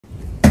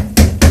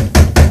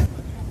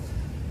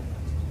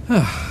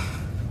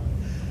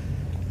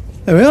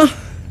There we are.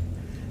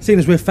 Seeing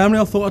as we're family,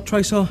 I thought I'd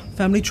trace our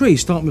family tree,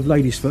 starting with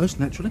ladies first,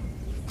 naturally.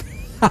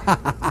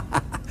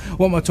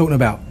 What am I talking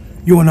about?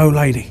 You're no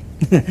lady.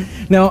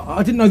 Now,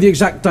 I didn't know the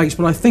exact dates,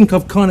 but I think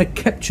I've kind of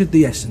captured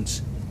the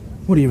essence.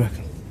 What do you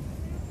reckon?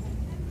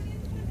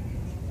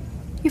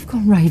 You've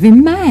gone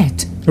raving mad.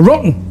 They're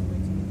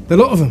rotten. The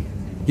lot of them.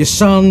 Your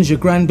sons, your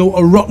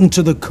granddaughter, rotten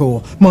to the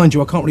core. Mind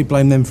you, I can't really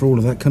blame them for all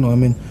of that, can I? I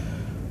mean,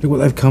 look what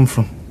they've come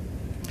from.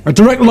 A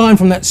direct line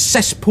from that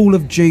cesspool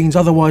of genes,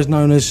 otherwise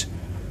known as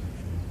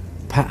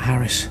Pat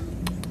Harris.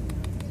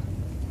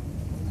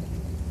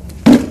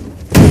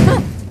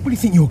 Where do you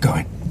think you're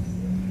going?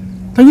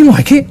 Don't you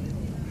like it?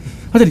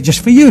 I did it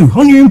just for you.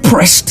 Aren't you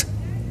impressed?